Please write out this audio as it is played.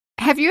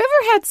Have you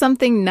ever had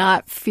something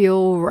not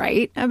feel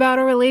right about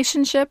a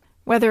relationship,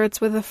 whether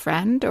it's with a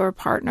friend or a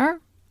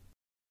partner?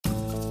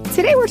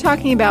 Today we're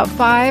talking about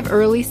 5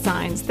 early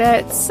signs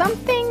that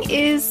something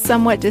is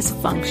somewhat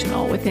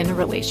dysfunctional within a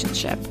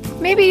relationship.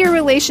 Maybe your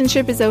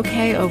relationship is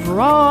okay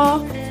overall,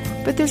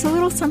 but there's a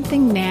little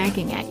something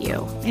nagging at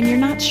you, and you're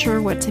not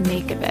sure what to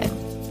make of it.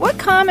 What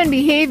common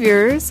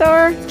behaviors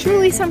are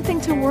truly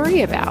something to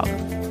worry about?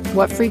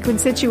 What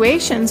frequent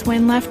situations,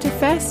 when left to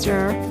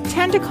fester,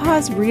 tend to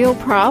cause real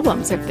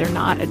problems if they're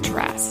not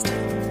addressed?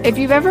 If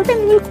you've ever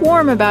been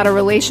lukewarm about a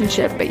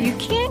relationship, but you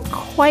can't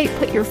quite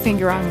put your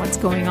finger on what's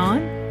going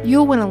on,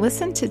 you'll want to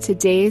listen to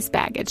today's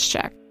Baggage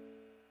Check.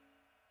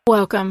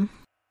 Welcome.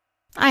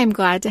 I'm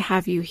glad to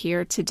have you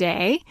here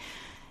today.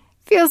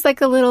 Feels like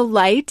a little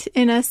light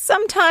in a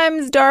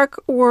sometimes dark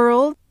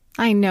world.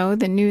 I know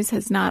the news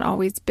has not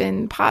always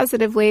been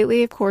positive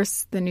lately. Of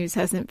course, the news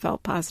hasn't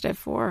felt positive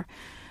for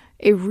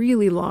a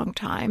really long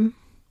time.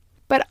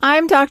 But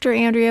I'm Dr.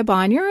 Andrea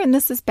Bonnier, and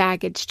this is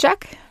Baggage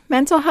Check,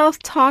 mental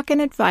health talk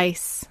and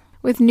advice,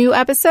 with new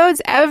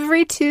episodes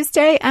every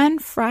Tuesday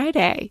and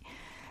Friday.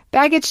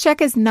 Baggage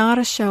Check is not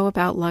a show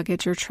about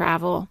luggage or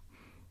travel.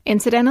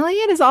 Incidentally,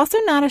 it is also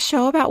not a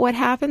show about what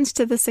happens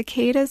to the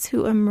cicadas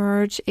who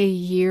emerge a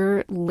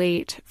year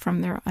late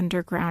from their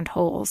underground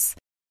holes.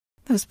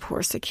 Those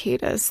poor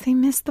cicadas, they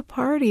missed the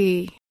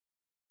party.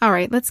 All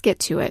right, let's get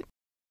to it.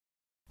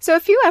 So a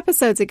few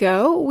episodes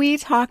ago, we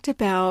talked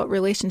about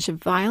relationship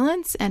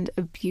violence and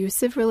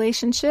abusive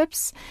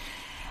relationships,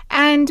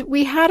 and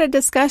we had a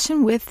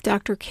discussion with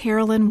Dr.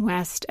 Carolyn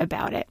West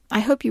about it.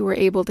 I hope you were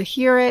able to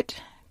hear it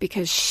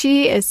because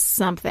she is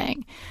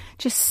something.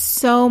 Just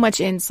so much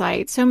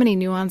insight, so many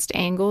nuanced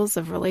angles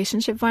of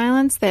relationship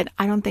violence that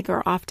I don't think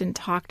are often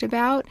talked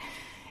about.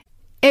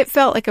 It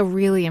felt like a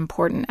really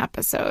important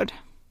episode.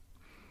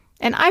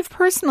 And I've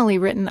personally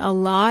written a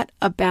lot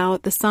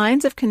about the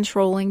signs of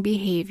controlling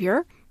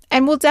behavior,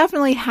 and we'll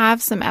definitely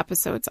have some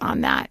episodes on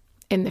that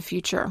in the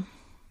future.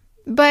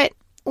 But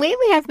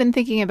lately I've been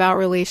thinking about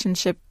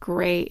relationship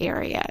gray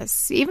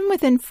areas, even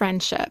within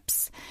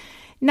friendships.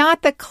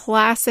 Not the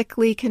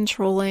classically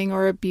controlling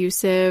or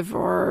abusive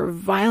or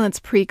violence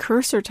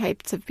precursor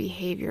types of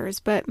behaviors,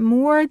 but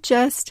more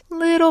just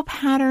little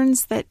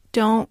patterns that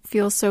don't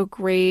feel so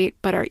great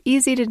but are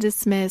easy to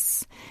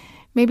dismiss.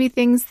 Maybe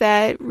things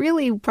that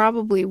really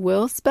probably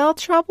will spell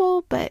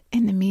trouble, but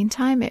in the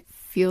meantime, it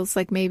feels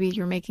like maybe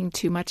you're making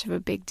too much of a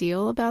big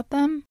deal about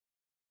them.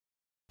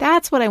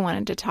 That's what I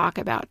wanted to talk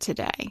about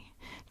today.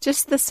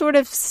 Just the sort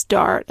of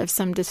start of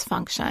some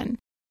dysfunction.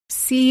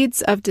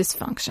 Seeds of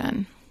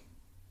dysfunction.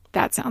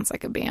 That sounds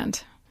like a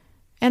band.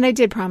 And I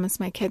did promise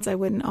my kids I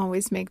wouldn't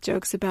always make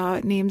jokes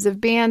about names of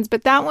bands,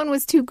 but that one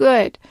was too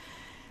good.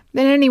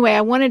 Then anyway,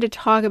 I wanted to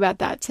talk about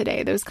that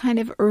today, those kind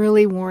of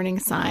early warning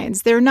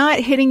signs. They're not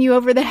hitting you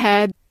over the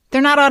head.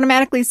 They're not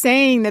automatically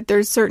saying that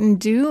there's certain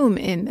doom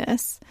in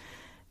this.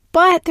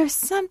 But there's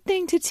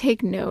something to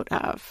take note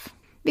of.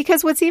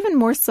 Because what's even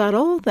more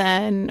subtle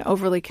than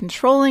overly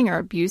controlling or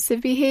abusive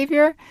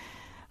behavior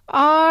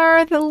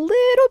are the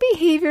little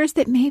behaviors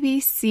that maybe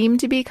seem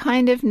to be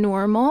kind of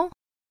normal,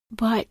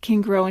 but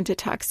can grow into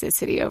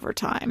toxicity over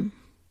time.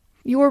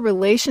 Your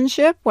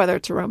relationship, whether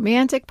it's a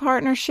romantic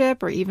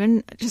partnership or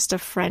even just a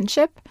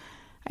friendship,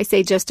 I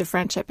say just a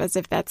friendship as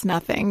if that's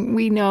nothing.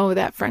 We know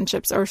that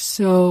friendships are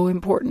so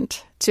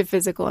important to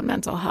physical and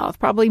mental health,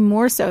 probably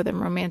more so than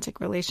romantic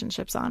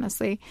relationships,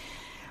 honestly.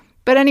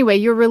 But anyway,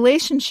 your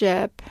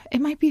relationship,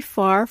 it might be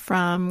far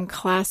from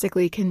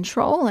classically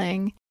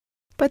controlling,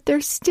 but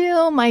there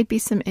still might be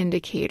some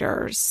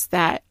indicators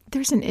that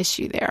there's an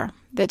issue there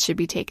that should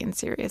be taken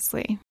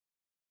seriously.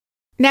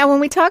 Now, when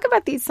we talk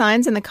about these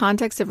signs in the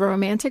context of a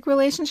romantic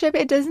relationship,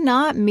 it does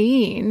not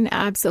mean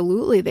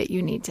absolutely that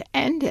you need to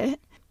end it.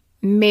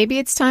 Maybe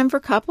it's time for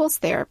couples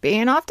therapy,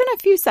 and often a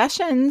few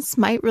sessions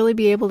might really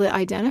be able to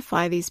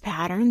identify these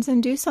patterns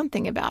and do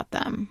something about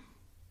them.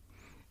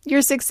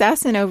 Your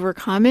success in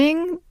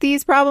overcoming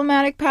these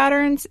problematic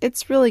patterns,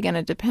 it's really going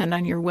to depend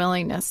on your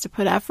willingness to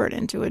put effort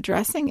into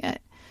addressing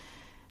it.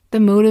 The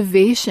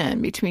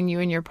motivation between you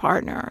and your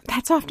partner,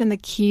 that's often the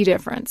key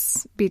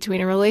difference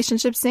between a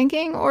relationship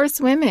sinking or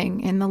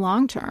swimming in the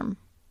long term.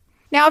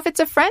 Now, if it's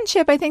a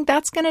friendship, I think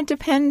that's going to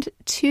depend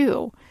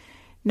too.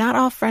 Not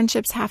all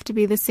friendships have to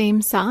be the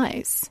same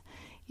size.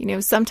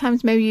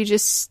 Sometimes maybe you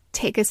just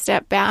take a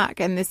step back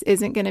and this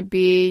isn't going to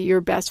be your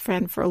best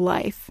friend for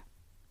life.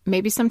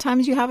 Maybe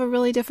sometimes you have a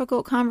really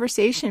difficult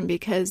conversation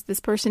because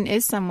this person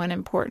is someone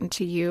important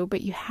to you,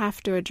 but you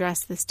have to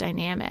address this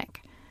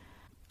dynamic.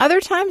 Other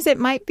times it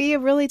might be a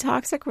really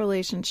toxic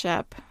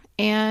relationship,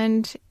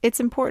 and it's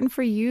important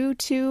for you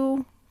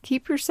to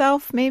keep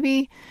yourself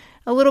maybe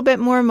a little bit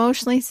more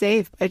emotionally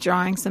safe by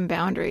drawing some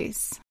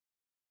boundaries.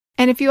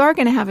 And if you are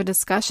going to have a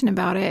discussion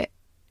about it,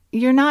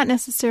 you're not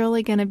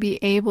necessarily going to be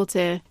able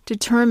to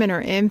determine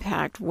or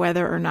impact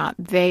whether or not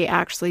they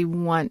actually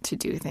want to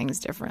do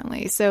things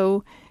differently.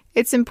 So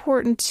it's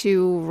important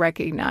to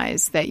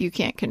recognize that you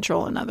can't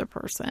control another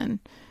person.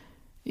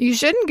 You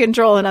shouldn't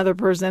control another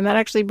person. That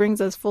actually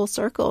brings us full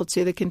circle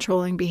to the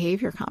controlling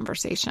behavior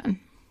conversation.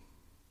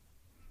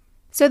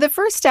 So the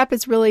first step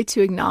is really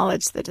to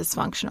acknowledge the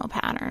dysfunctional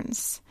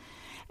patterns.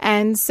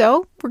 And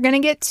so we're going to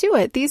get to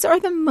it. These are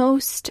the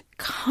most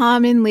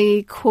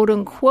commonly, quote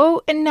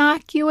unquote,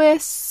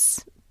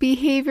 innocuous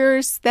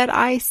behaviors that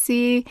I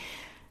see.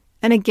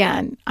 And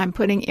again, I'm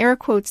putting air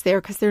quotes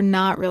there because they're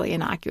not really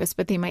innocuous,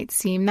 but they might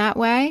seem that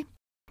way.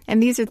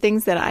 And these are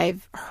things that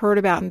I've heard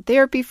about in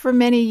therapy for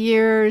many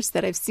years,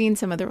 that I've seen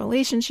some of the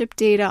relationship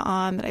data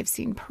on, that I've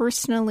seen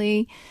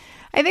personally.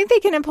 I think they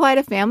can apply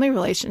to family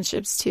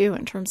relationships too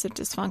in terms of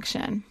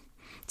dysfunction.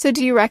 So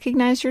do you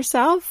recognize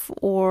yourself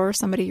or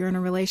somebody you're in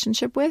a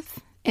relationship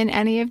with in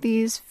any of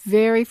these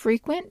very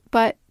frequent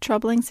but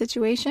troubling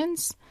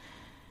situations?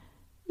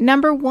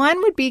 Number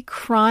one would be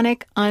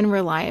chronic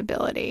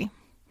unreliability.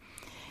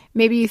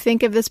 Maybe you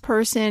think of this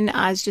person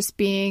as just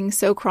being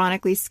so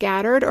chronically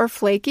scattered or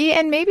flaky,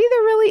 and maybe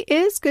there really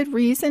is good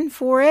reason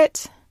for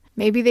it.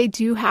 Maybe they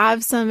do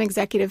have some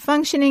executive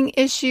functioning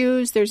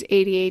issues. There's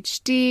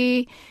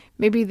ADHD.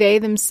 Maybe they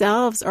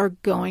themselves are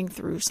going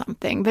through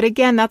something. But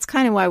again, that's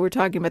kind of why we're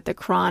talking about the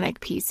chronic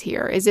piece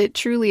here. Is it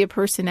truly a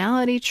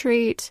personality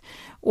trait,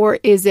 or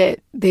is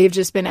it they've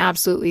just been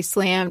absolutely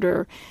slammed,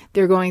 or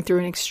they're going through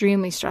an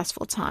extremely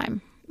stressful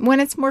time? When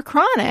it's more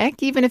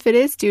chronic, even if it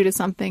is due to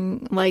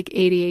something like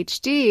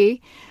ADHD,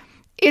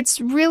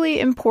 it's really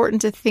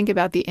important to think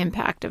about the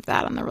impact of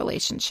that on the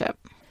relationship.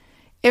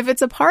 If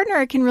it's a partner,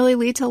 it can really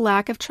lead to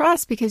lack of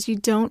trust because you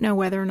don't know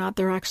whether or not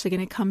they're actually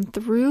going to come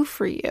through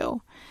for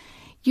you.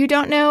 You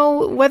don't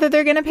know whether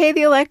they're going to pay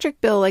the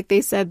electric bill like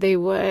they said they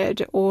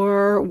would,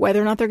 or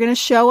whether or not they're going to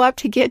show up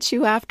to get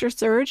you after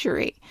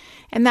surgery.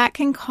 And that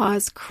can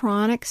cause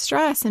chronic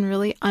stress and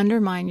really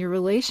undermine your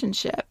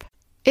relationship.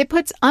 It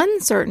puts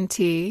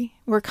uncertainty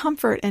where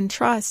comfort and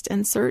trust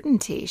and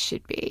certainty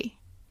should be.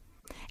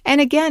 And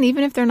again,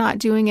 even if they're not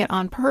doing it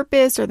on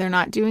purpose or they're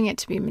not doing it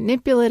to be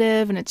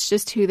manipulative and it's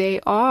just who they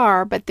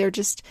are, but they're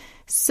just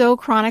so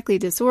chronically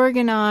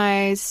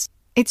disorganized,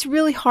 it's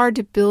really hard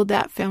to build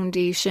that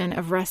foundation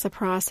of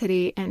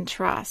reciprocity and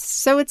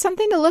trust. So it's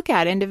something to look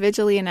at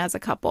individually and as a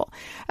couple.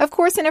 Of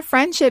course, in a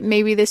friendship,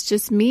 maybe this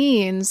just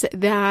means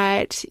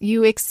that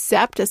you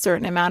accept a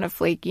certain amount of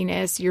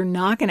flakiness. You're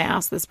not going to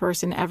ask this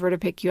person ever to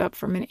pick you up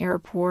from an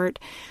airport.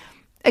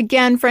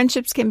 Again,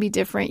 friendships can be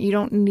different. You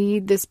don't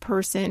need this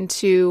person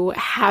to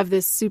have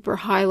this super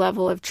high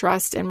level of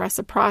trust and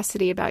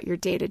reciprocity about your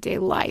day-to-day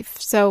life.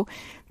 So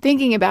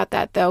thinking about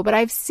that though, but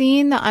I've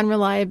seen the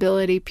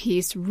unreliability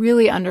piece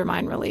really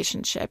undermine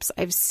relationships.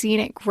 I've seen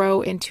it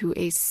grow into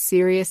a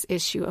serious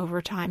issue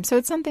over time. So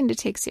it's something to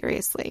take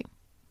seriously.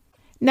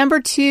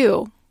 Number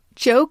two,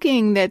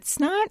 joking that's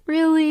not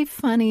really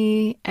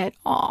funny at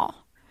all.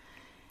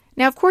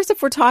 Now, of course,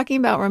 if we're talking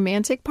about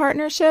romantic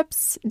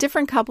partnerships,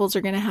 different couples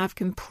are going to have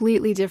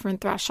completely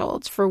different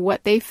thresholds for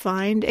what they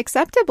find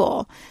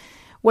acceptable,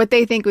 what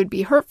they think would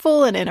be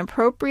hurtful and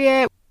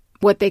inappropriate,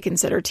 what they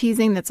consider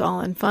teasing that's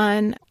all in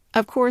fun.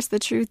 Of course, the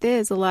truth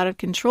is a lot of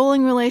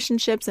controlling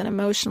relationships and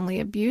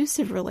emotionally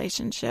abusive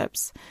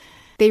relationships,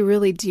 they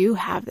really do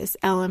have this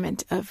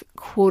element of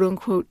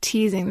quote-unquote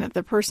teasing that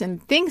the person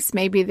thinks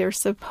maybe they're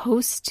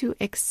supposed to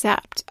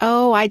accept.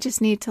 Oh, I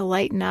just need to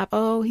lighten up.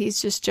 Oh,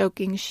 he's just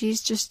joking.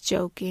 She's just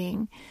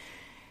joking.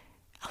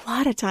 A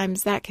lot of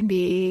times that can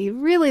be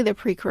really the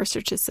precursor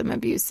to some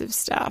abusive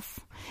stuff.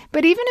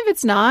 But even if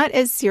it's not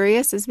as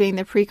serious as being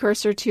the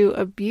precursor to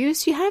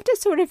abuse, you have to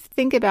sort of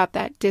think about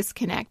that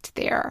disconnect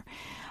there.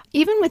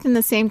 Even within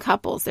the same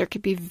couples, there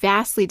could be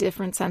vastly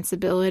different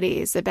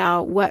sensibilities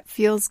about what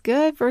feels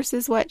good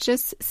versus what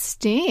just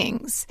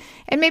stings.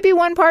 And maybe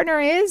one partner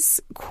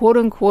is quote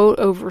unquote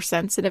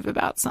oversensitive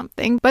about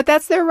something, but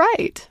that's their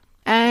right.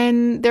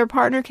 And their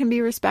partner can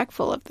be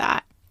respectful of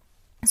that.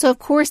 So of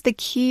course, the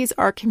keys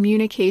are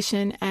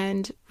communication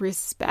and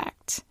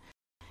respect.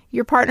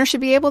 Your partner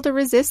should be able to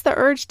resist the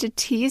urge to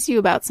tease you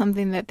about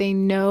something that they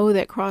know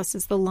that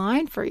crosses the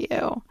line for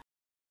you.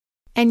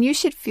 And you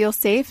should feel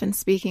safe in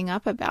speaking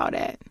up about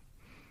it.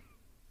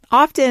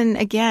 Often,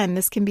 again,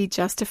 this can be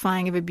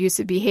justifying of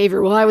abusive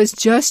behavior. Well, I was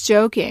just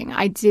joking.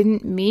 I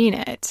didn't mean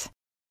it.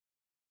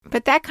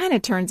 But that kind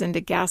of turns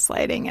into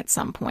gaslighting at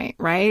some point,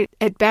 right?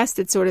 At best,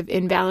 it's sort of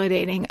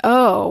invalidating.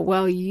 Oh,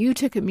 well, you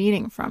took a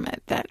meaning from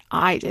it that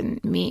I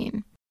didn't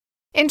mean.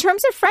 In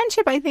terms of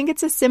friendship, I think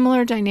it's a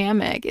similar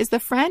dynamic. Is the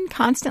friend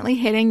constantly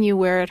hitting you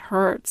where it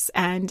hurts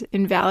and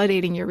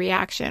invalidating your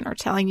reaction or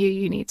telling you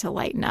you need to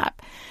lighten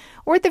up?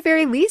 Or at the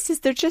very least,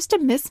 is there just a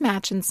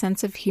mismatch in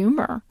sense of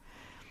humor?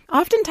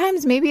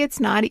 Oftentimes, maybe it's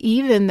not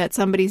even that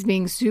somebody's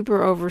being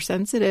super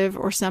oversensitive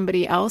or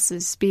somebody else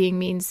is being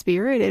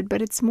mean-spirited,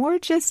 but it's more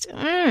just,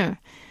 I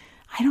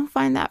don't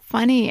find that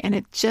funny and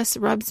it just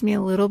rubs me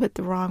a little bit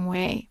the wrong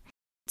way.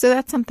 So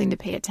that's something to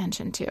pay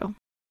attention to.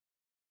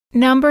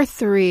 Number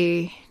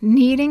 3,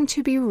 needing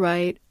to be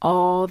right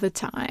all the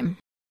time.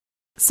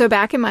 So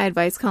back in my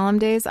advice column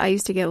days, I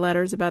used to get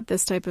letters about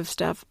this type of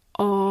stuff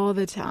all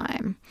the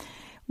time.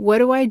 What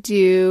do I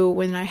do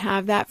when I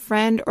have that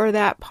friend or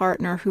that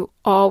partner who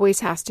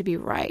always has to be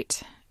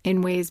right?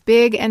 in ways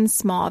big and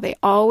small. They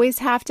always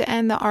have to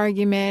end the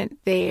argument.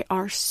 They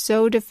are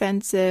so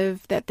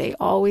defensive that they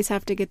always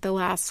have to get the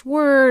last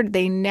word.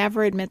 They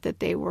never admit that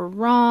they were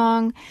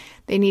wrong.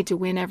 They need to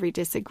win every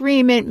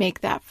disagreement,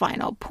 make that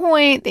final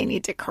point. They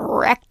need to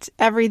correct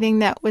everything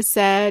that was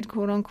said,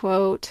 quote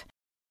unquote.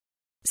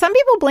 Some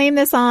people blame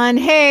this on,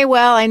 hey,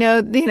 well, I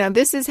know,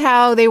 this is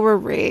how they were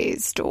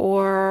raised,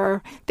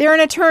 or they're an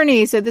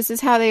attorney, so this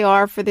is how they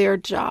are for their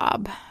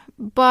job.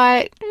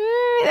 But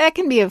that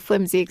can be a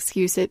flimsy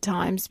excuse at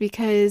times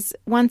because,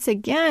 once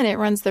again, it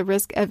runs the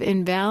risk of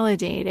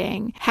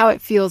invalidating how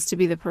it feels to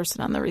be the person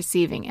on the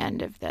receiving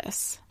end of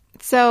this.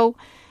 So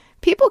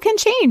people can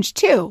change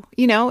too.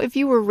 If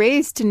you were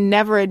raised to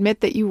never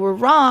admit that you were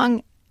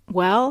wrong,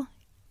 well,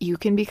 you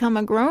can become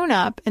a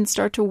grown-up and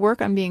start to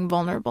work on being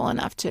vulnerable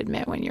enough to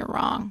admit when you're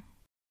wrong.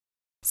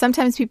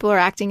 Sometimes people are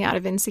acting out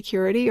of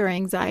insecurity or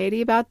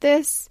anxiety about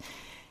this.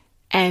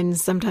 And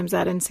sometimes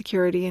that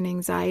insecurity and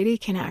anxiety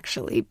can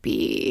actually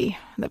be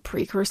the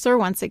precursor,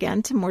 once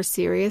again, to more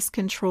serious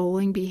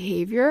controlling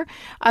behavior.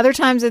 Other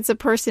times it's a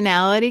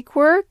personality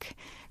quirk.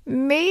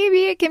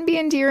 Maybe it can be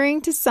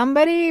endearing to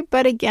somebody,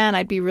 but again,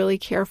 I'd be really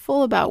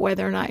careful about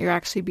whether or not you're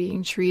actually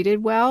being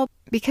treated well,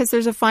 because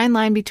there's a fine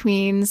line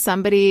between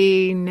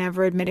somebody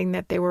never admitting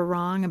that they were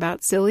wrong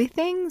about silly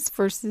things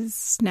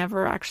versus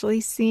never actually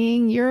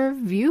seeing your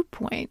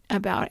viewpoint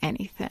about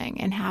anything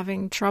and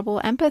having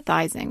trouble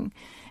empathizing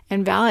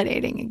and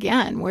validating,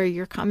 again, where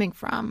you're coming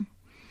from.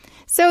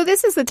 So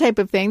this is the type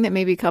of thing that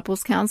maybe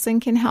couples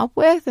counseling can help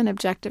with, an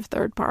objective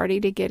third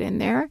party to get in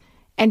there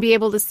and be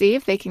able to see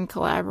if they can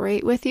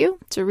collaborate with you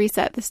to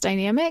reset this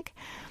dynamic.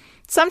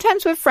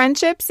 Sometimes with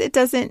friendships, it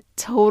doesn't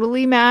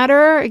totally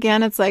matter.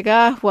 Again, it's like,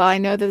 well, I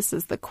know this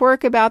is the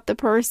quirk about the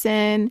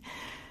person.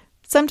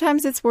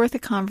 Sometimes it's worth a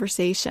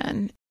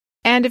conversation.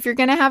 And if you're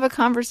going to have a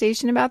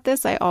conversation about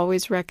this, I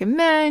always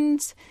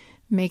recommend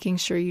making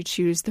sure you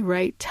choose the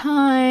right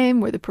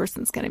time where the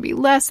person's going to be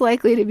less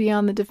likely to be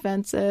on the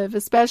defensive,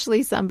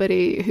 especially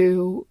somebody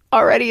who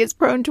already is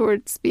prone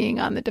towards being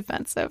on the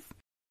defensive.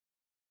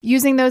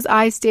 Using those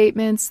I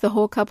statements, the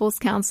whole couples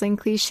counseling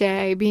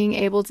cliche, being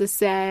able to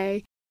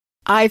say,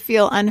 I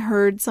feel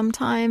unheard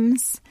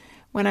sometimes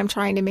when I'm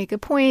trying to make a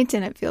point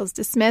and it feels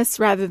dismissed,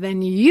 rather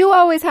than you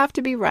always have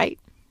to be right,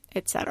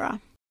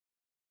 etc.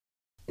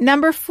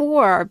 Number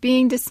 4,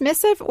 being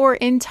dismissive or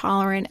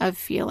intolerant of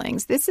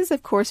feelings. This is,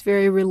 of course,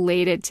 very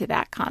related to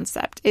that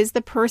concept. Is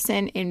the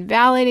person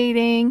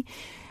invalidating?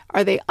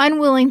 Are they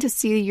unwilling to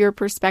see your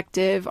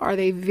perspective? Are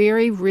they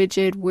very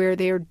rigid where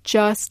they're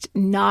just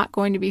not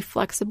going to be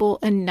flexible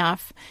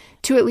enough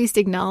to at least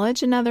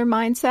acknowledge another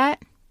mindset?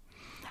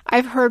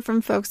 I've heard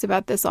from folks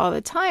about this all the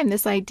time,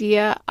 this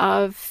idea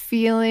of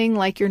feeling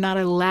like you're not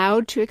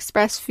allowed to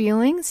express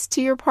feelings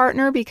to your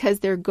partner because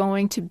they're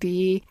going to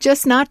be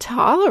just not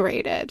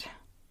tolerated.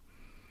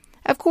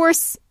 Of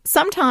course,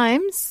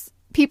 sometimes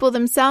people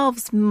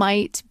themselves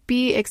might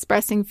be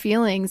expressing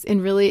feelings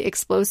in really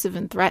explosive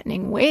and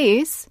threatening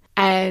ways,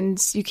 and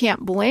you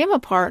can't blame a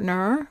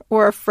partner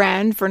or a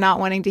friend for not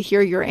wanting to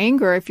hear your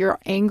anger if your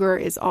anger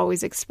is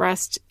always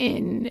expressed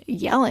in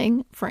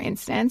yelling, for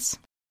instance.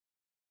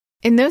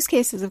 In those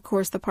cases, of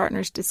course, the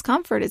partner's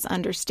discomfort is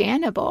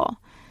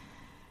understandable.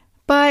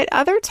 But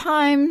other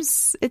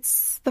times,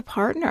 it's the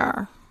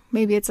partner.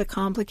 Maybe it's a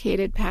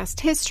complicated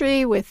past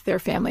history with their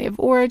family of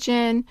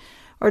origin,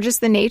 or just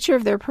the nature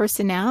of their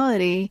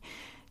personality.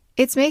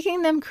 It's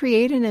making them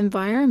create an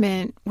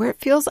environment where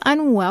it feels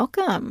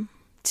unwelcome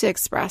to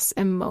express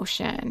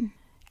emotion.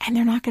 And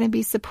they're not going to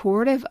be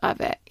supportive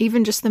of it,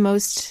 even just the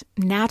most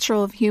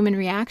natural of human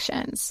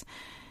reactions.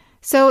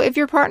 So if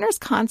your partner's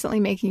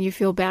constantly making you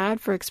feel bad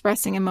for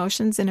expressing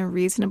emotions in a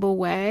reasonable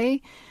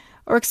way,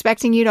 or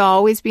expecting you to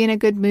always be in a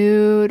good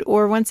mood,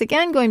 or once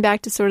again, going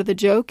back to sort of the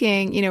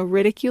joking,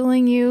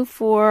 ridiculing you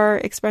for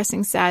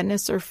expressing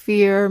sadness or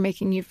fear,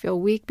 making you feel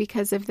weak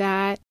because of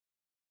that,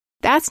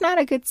 that's not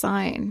a good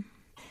sign.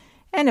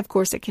 And of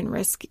course, it can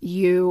risk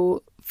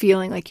you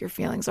feeling like your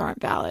feelings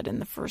aren't valid in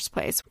the first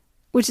place,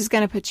 which is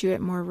going to put you at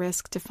more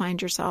risk to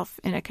find yourself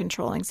in a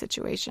controlling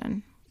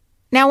situation.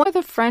 Now, with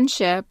a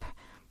friendship,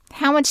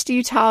 how much do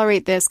you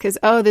tolerate this? Because,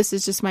 this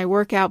is just my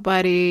workout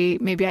buddy.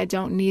 Maybe I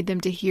don't need them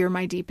to hear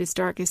my deepest,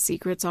 darkest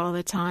secrets all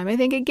the time. I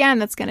think, again,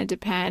 that's going to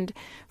depend.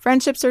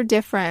 Friendships are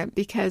different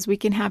because we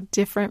can have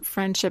different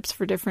friendships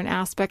for different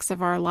aspects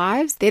of our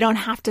lives. They don't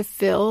have to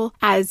fill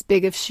as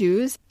big of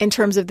shoes in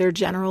terms of their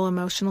general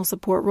emotional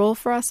support role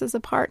for us as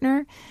a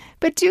partner.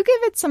 But do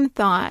give it some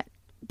thought.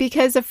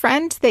 Because a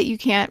friend that you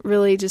can't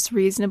really just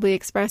reasonably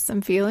express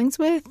some feelings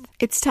with,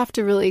 it's tough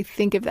to really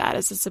think of that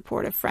as a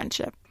supportive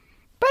friendship.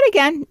 But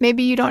again,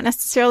 maybe you don't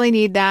necessarily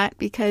need that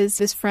because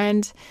this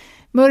friend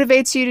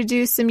motivates you to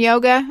do some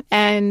yoga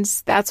and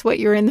that's what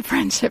you're in the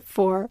friendship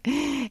for.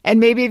 And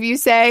maybe if you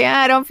say,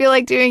 I don't feel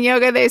like doing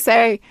yoga, they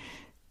say,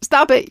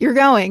 stop it, you're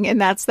going. And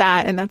that's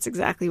that. And that's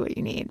exactly what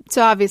you need.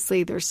 So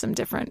obviously there's some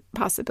different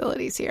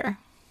possibilities here.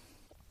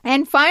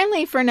 And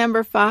finally, for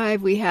number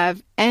 5, we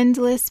have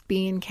endless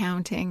bean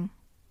counting.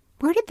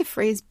 Where did the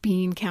phrase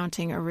bean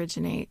counting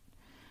originate?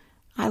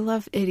 I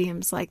love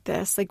idioms like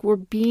this, like were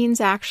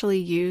beans actually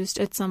used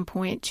at some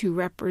point to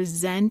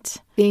represent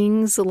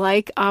things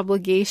like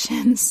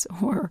obligations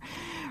or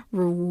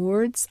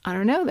rewards? I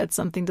don't know. That's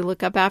something to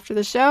look up after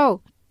the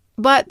show.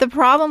 But the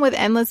problem with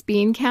endless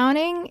bean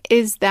counting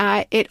is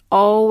that it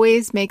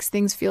always makes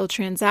things feel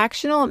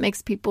transactional. It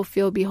makes people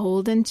feel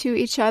beholden to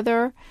each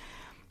other.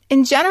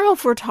 In general,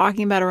 if we're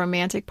talking about a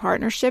romantic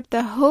partnership,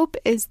 the hope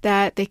is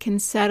that they can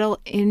settle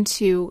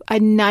into a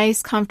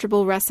nice,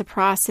 comfortable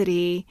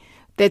reciprocity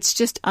that's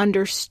just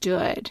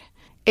understood.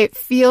 It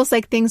feels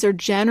like things are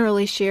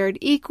generally shared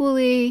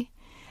equally,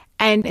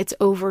 and it's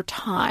over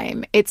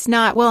time. It's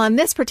not, well, on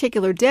this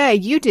particular day,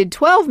 you did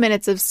 12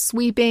 minutes of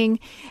sweeping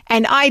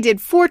and I did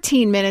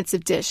 14 minutes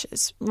of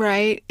dishes,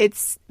 right?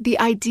 It's the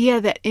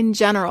idea that in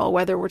general,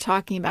 whether we're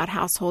talking about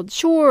household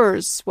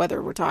chores,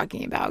 whether we're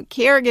talking about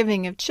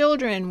caregiving of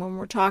children, when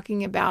we're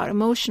talking about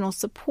emotional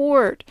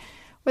support,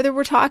 whether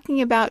we're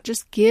talking about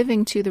just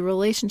giving to the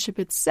relationship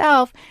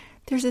itself,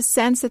 there's a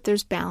sense that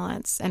there's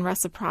balance and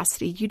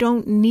reciprocity. You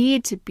don't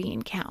need to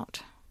bean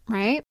count,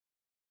 right?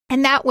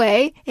 And that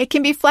way, it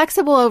can be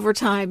flexible over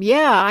time.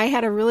 Yeah, I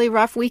had a really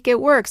rough week at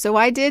work, so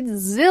I did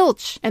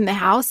zilch in the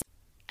house,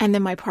 and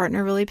then my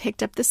partner really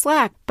picked up the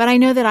slack. But I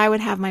know that I would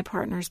have my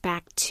partner's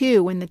back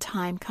too when the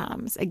time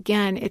comes.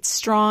 Again, it's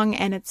strong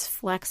and it's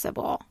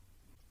flexible.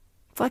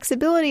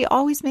 Flexibility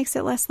always makes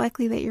it less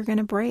likely that you're going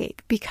to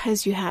break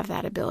because you have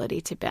that ability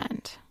to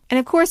bend. And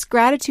of course,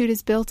 gratitude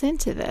is built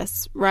into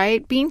this,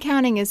 right? Bean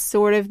counting is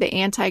sort of the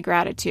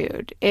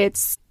anti-gratitude.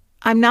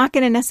 I'm not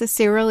going to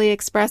necessarily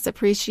express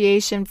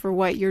appreciation for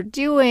what you're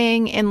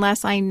doing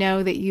unless I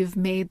know that you've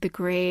made the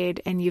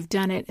grade and you've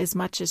done it as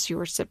much as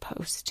you're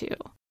supposed to.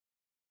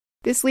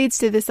 This leads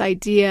to this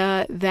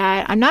idea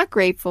that I'm not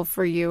grateful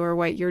for you or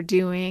what you're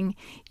doing.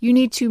 You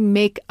need to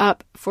make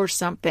up for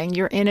something.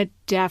 You're in a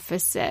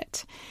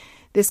deficit.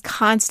 This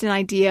constant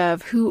idea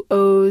of who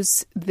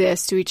owes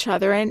this to each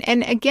other. And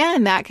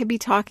again, that could be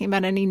talking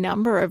about any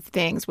number of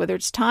things, whether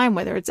it's time,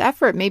 whether it's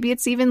effort, maybe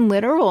it's even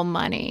literal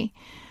money.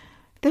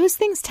 Those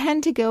things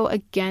tend to go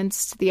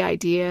against the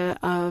idea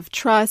of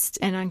trust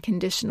and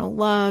unconditional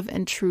love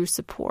and true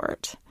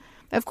support.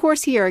 Of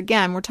course, here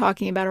again, we're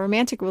talking about a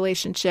romantic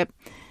relationship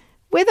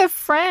with a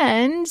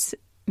friend.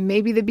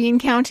 Maybe the bean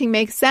counting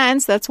makes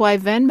sense. That's why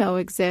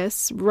Venmo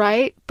exists,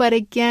 right? But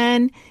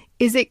again,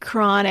 is it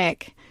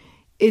chronic?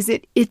 Is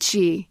it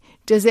itchy?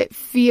 Does it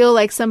feel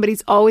like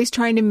somebody's always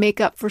trying to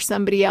make up for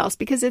somebody else?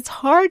 Because it's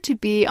hard to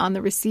be on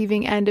the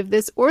receiving end of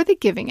this or the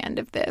giving end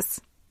of this.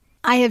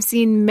 I have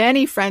seen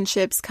many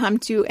friendships come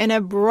to an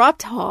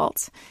abrupt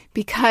halt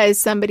because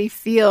somebody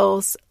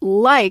feels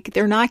like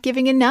they're not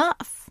giving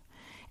enough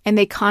and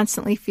they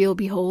constantly feel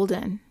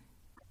beholden.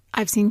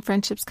 I've seen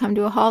friendships come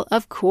to a halt,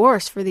 of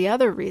course, for the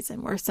other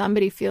reason, where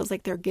somebody feels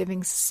like they're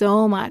giving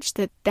so much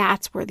that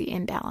that's where the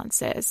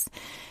imbalance is.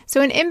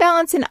 So an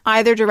imbalance in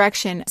either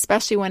direction,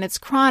 especially when it's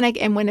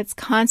chronic and when it's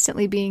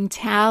constantly being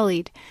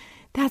tallied,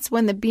 that's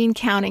when the bean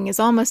counting is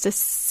almost a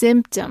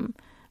symptom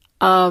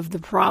of the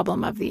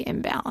problem of the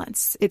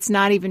imbalance. It's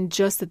not even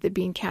just that the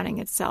bean counting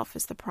itself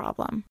is the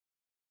problem.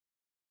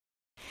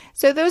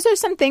 So those are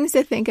some things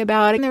to think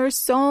about. And there are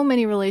so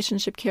many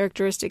relationship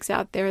characteristics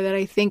out there that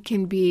I think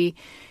can be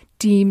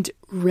deemed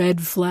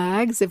red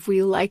flags if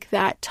we like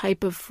that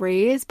type of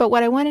phrase. But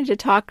what I wanted to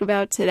talk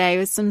about today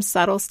was some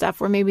subtle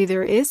stuff where maybe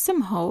there is some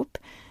hope.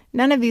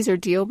 None of these are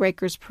deal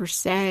breakers per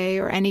se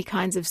or any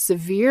kinds of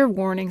severe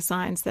warning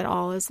signs that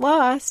all is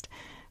lost.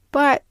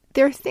 But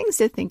there are things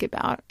to think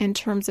about in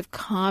terms of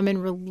common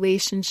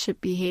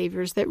relationship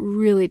behaviors that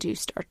really do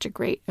start to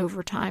grate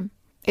over time.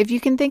 If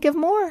you can think of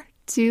more,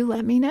 do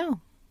let me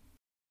know.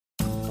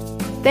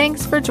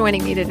 Thanks for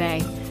joining me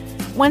today.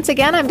 Once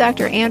again, I'm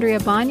Dr. Andrea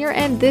Bonnier,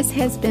 and this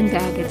has been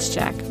Baggage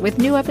Check, with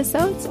new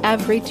episodes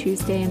every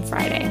Tuesday and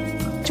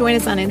Friday. Join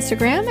us on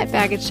Instagram at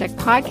Baggage Check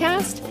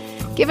Podcast.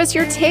 Give us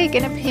your take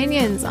and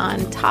opinions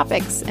on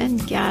topics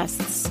and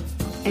guests.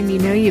 And you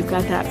know you've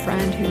got that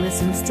friend who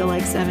listens to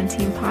like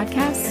 17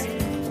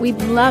 podcasts?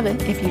 We'd love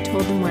it if you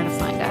told them where to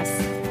find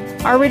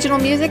us. Our original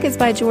music is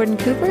by Jordan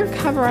Cooper,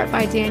 cover art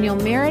by Daniel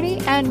Merity,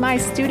 and my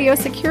studio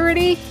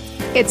security,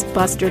 it's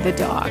Buster the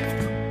dog.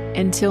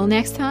 Until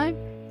next time,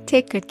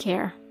 take good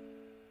care.